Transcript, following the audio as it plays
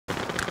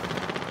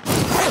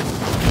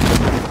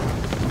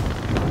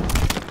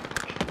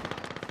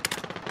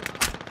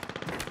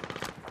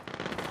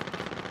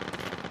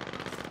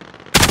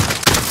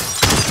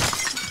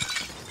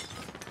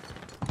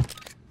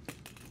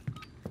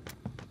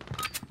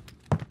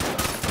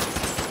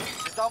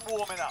Done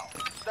warming up.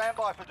 Stand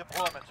by for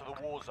deployment to the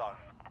war zone.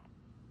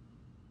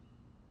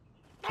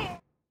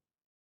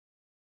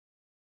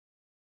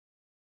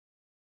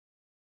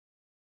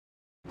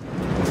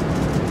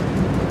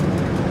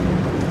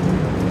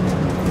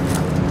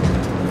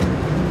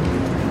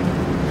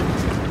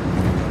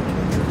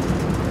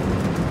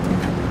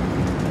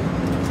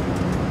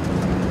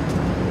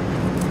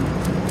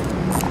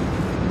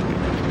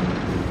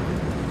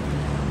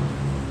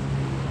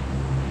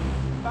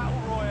 Battle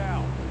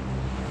Royale.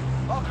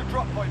 Mark a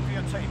drop point for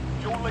your team.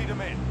 You'll lead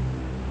them in.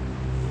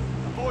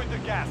 Avoid the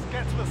gas.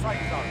 Get to the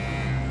safe zone.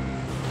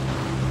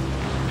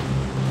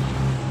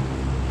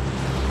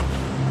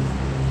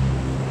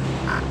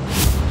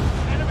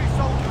 Enemy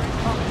soldier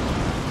incoming.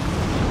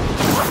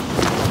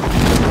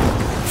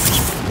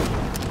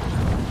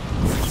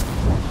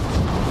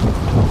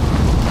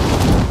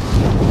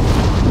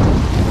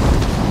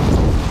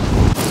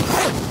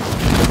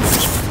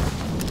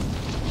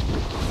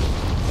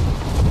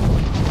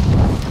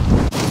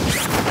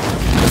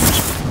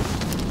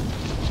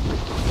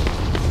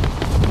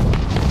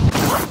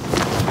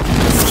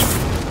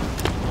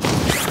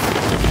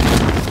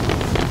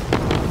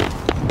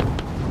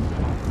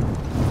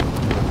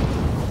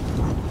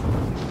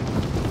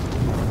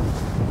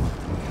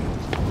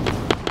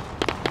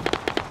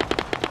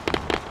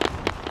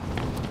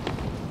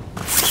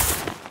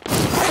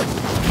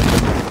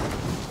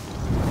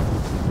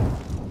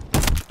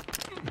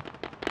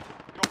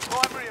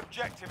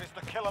 Objective is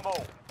to kill them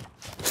all.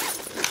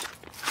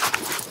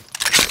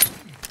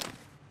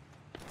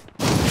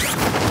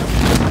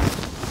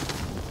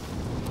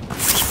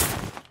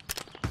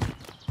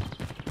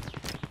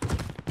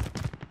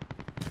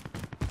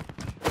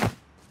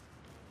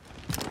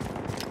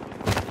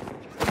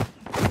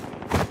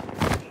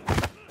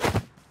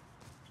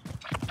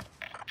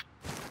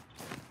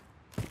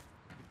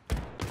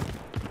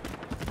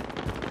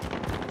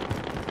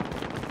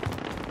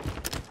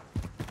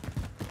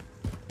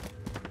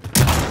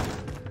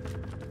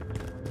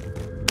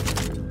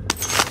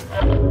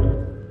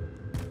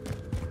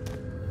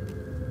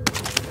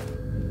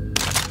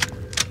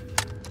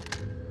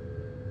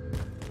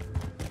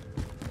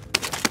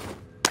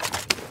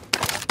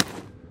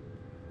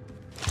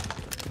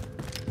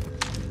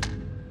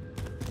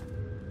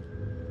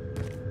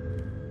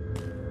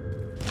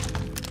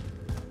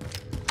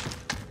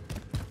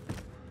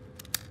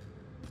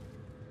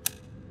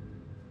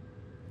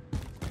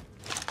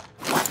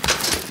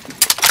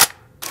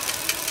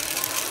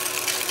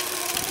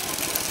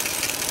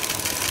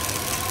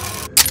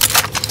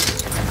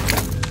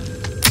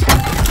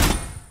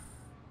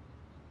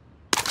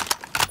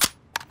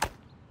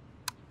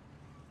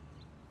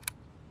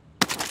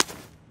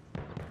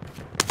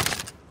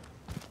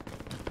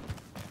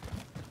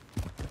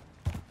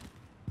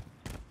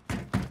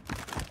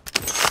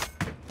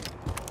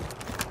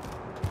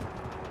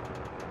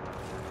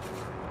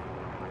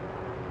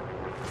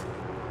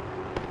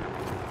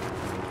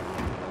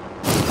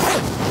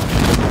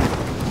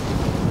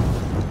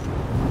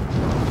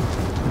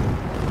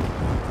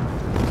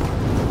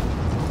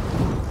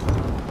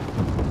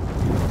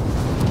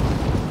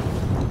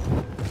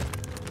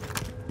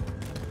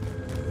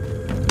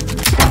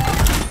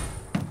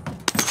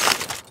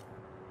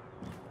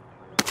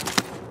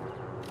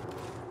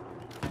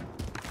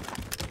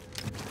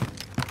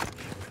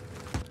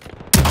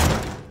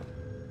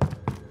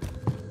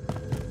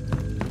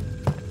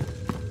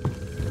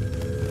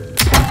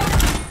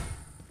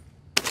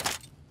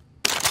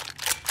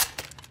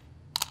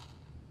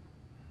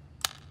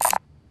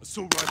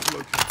 Assault rifle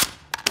located.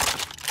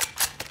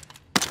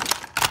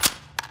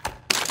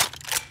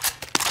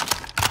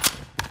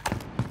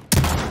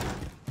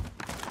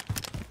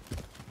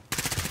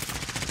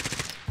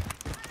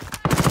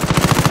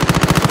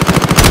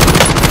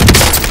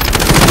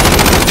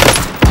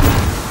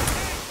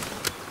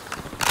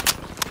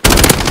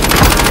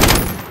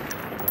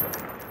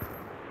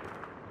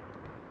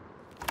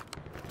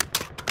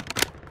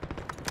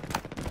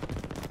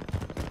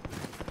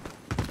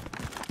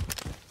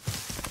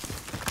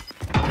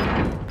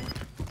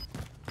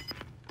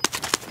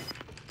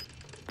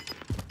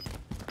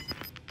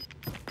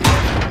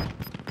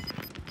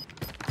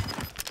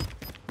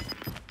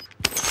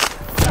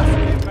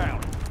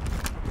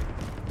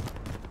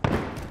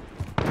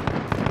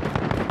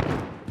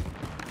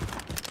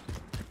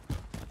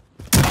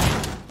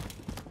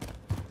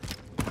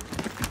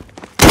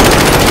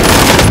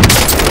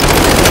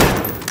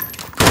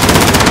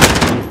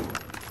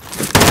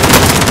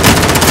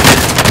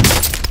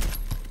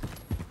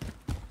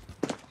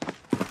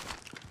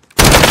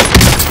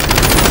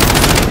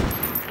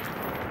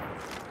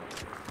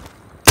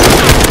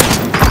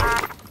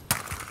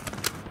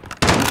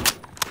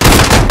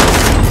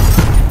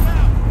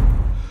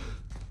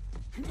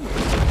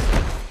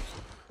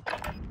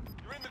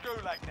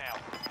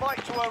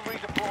 Fight to earn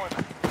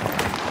redeployment.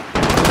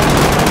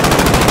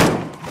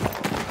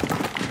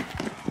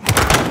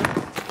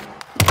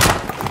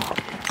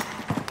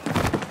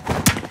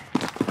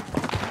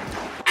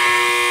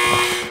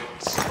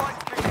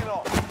 Fight's kicking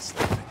off.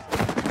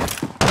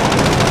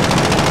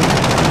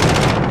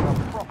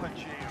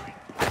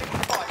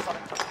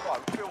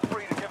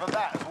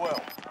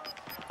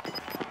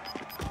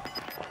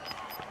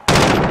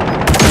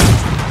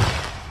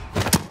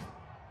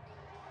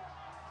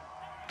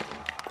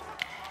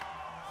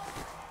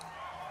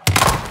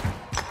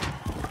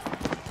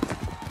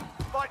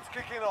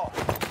 backing off.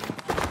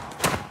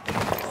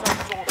 So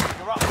sorted,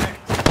 you're up next.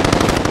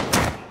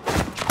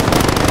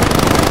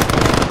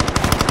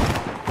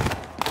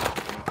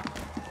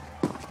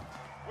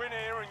 Win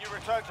here and you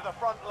return to the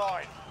front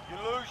line. You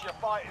lose, your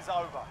fight is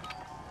over.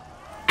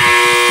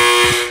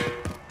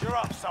 You're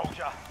up,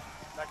 soldier.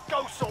 Now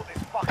go sort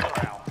this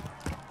fucker out.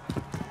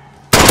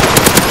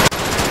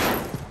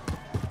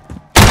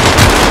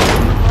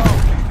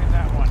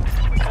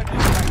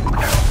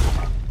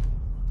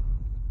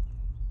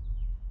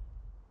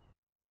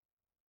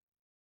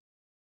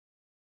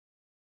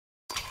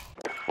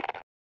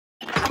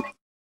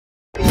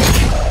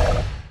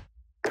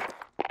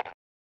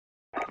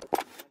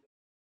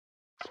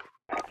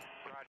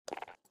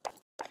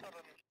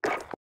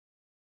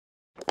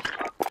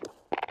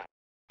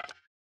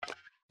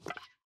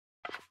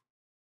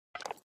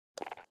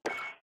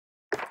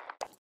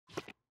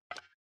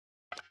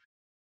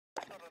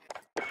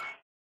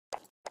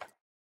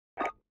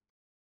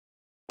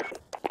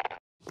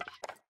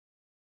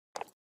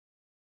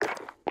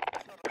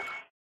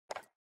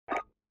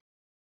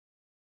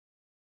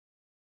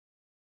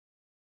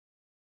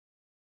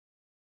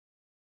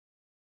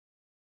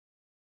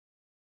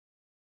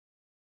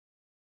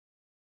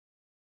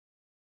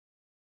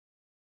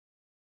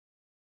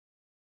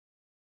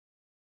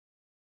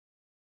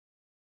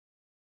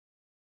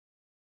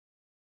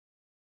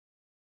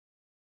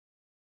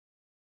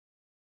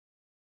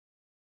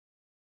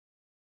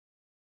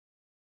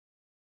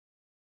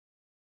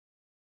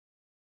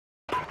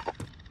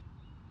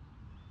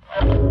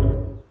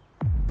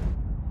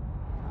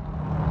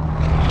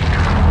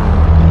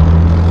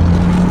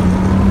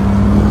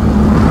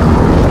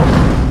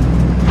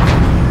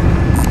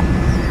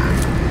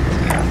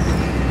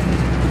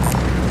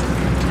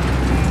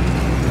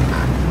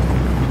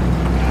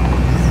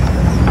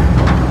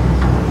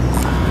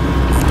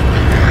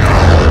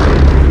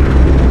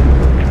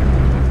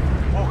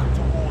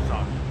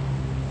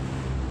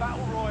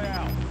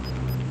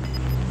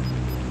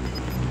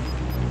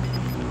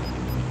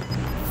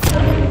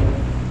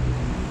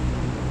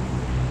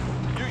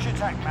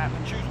 Attack map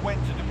and choose when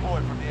to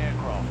deploy from the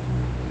aircraft.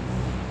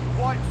 The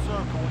white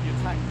circle on your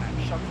attack map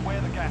shows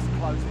where the gas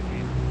closes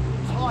in.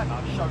 The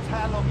timer shows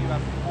how long you have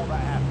before that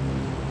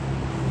happens.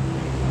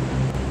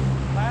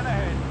 Plan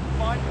ahead,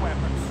 find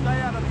weapons,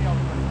 stay out of the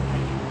open,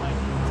 and you make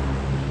it.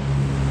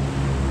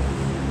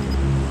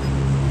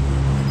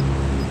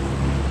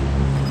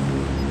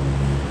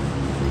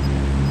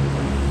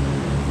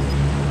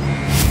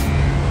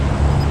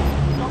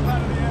 Jump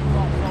out of the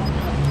aircraft,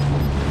 soldier.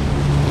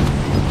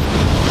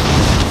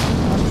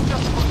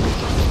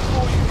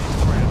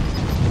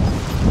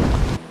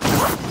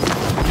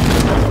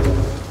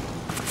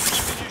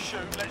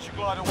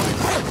 Glide away.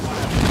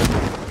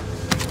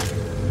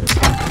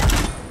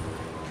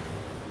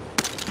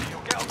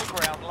 You'll get on the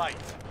ground late.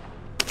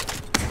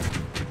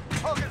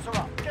 Targets are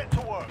up. Get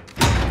to work.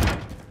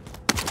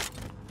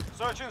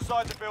 Search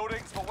inside the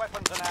buildings for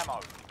weapons and ammo.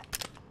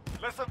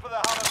 Listen for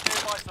the hum of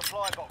nearby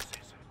supply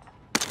boxes.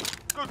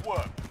 Good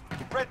work.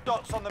 Red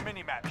dots on the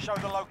minimap show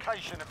the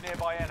location of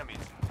nearby enemies.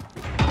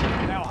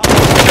 Now hunt.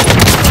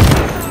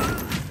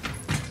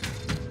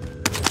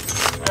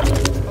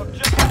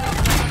 Objective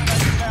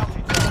is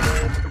bounty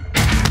target.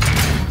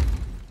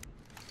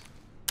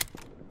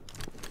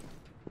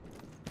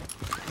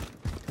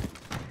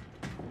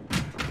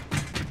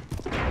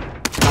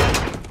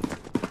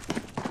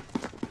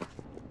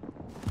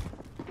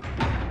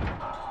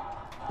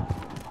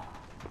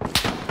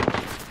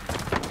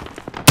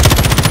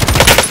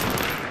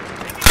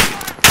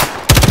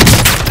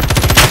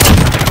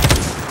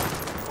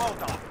 Well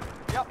done.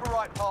 The upper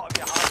right part of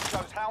your HUD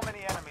shows how many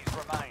enemies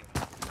remain.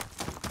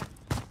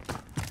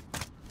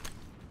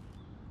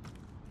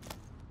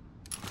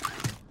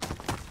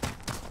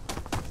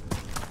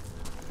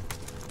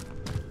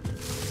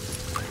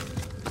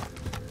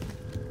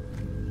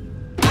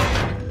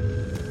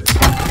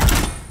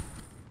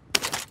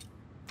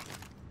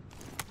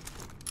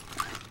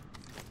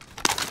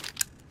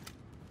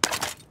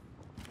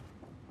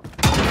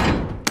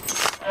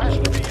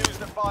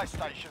 Buy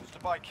stations to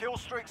buy kill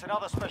streaks and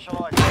other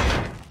special items.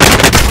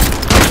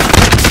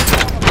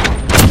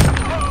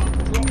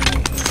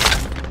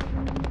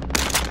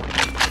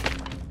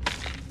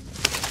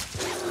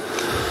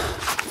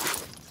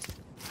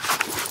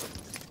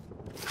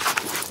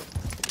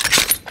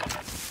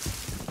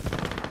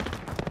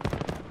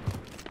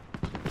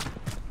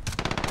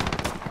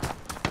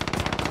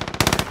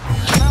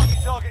 Bounty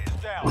target is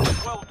down.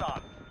 Well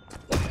done.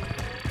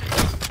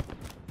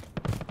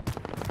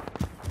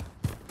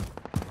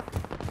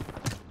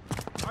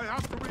 I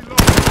have to reload.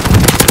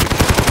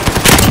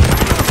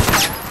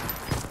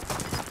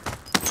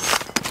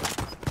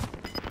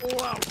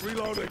 All out,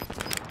 reloading.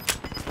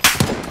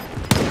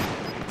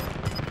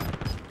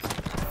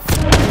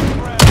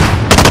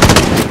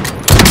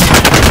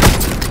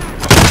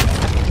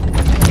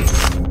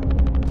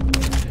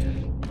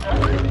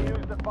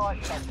 Use the buy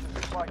stations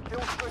to buy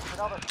kill streaks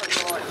and other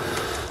special items.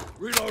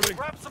 Reloading.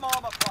 Grab some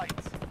armor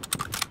plates.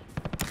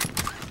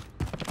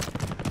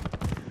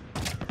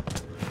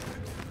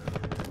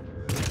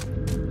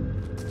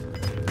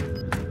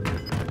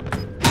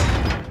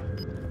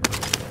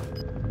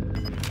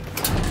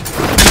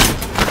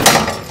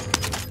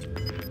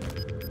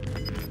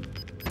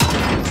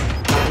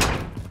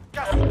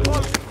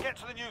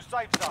 new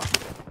safe zone.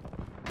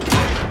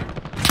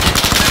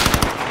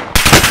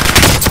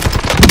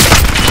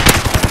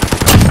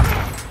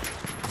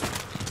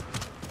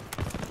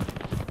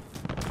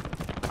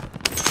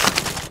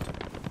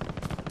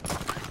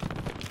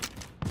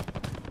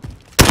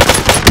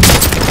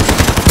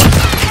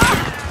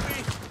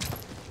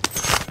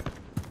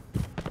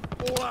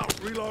 All out.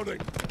 Reloading.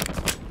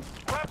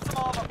 Grab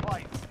some armor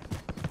plates.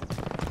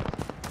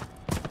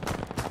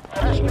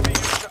 Cash can be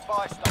used at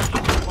buy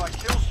stations, by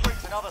kill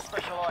streaks and other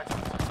special items.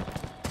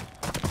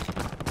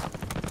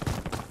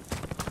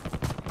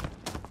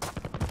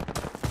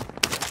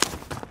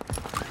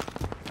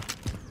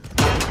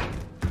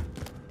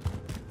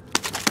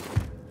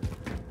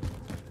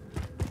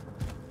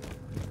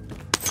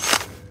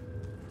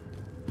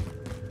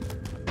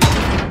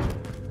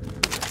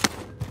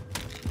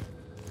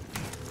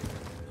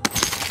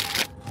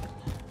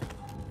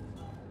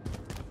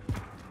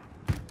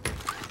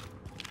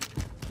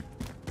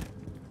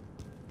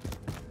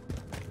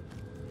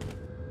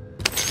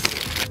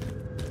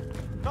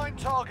 Nine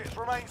targets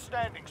remain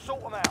standing.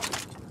 Sort them out.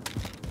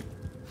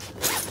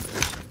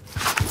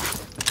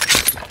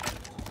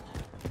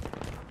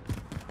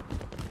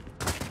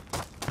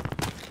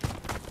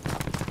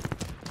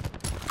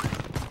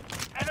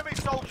 Enemy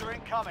soldier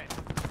incoming.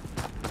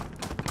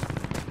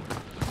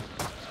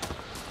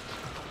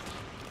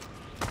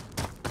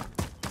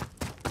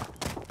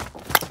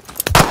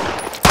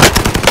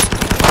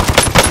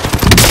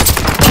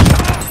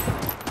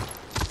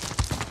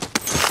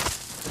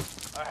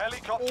 A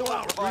helicopter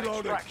will provide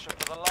extraction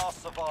for the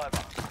last survivor.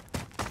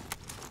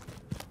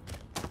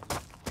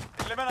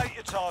 Eliminate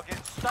your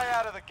target, stay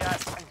out of the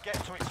gas, and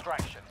get to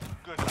extraction.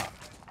 Good luck.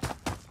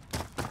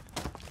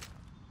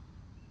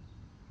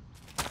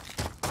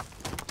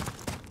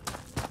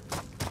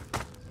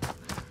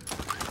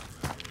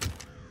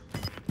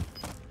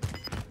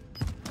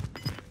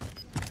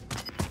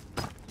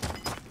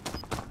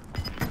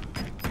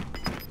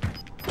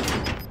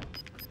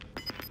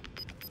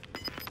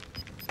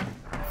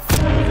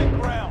 Losing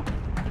ground.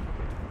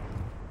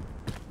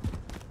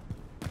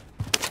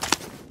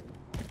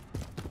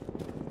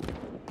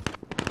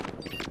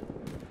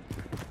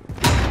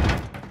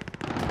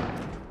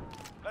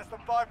 Less than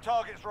 5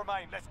 targets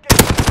remain. Let's get it.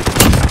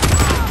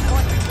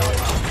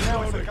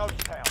 Now it's a ghost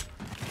town.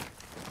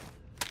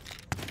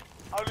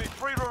 Only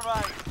 3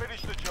 remain.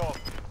 Finish the job.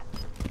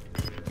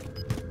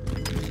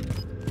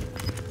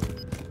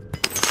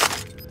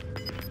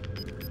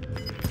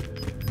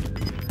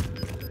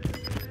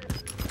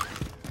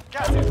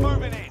 Gas is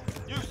moving in.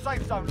 New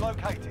safe zone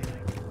located.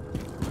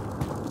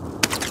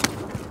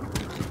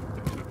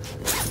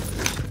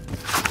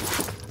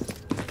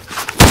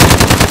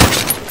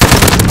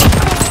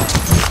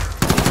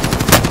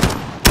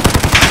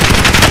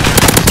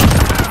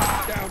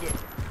 Downed him.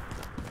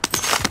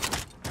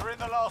 You're in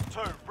the last 2.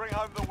 Bring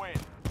home the win.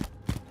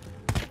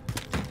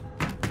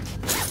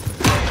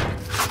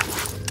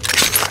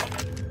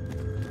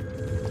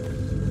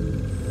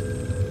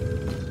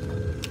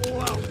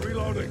 All out.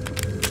 Reloading.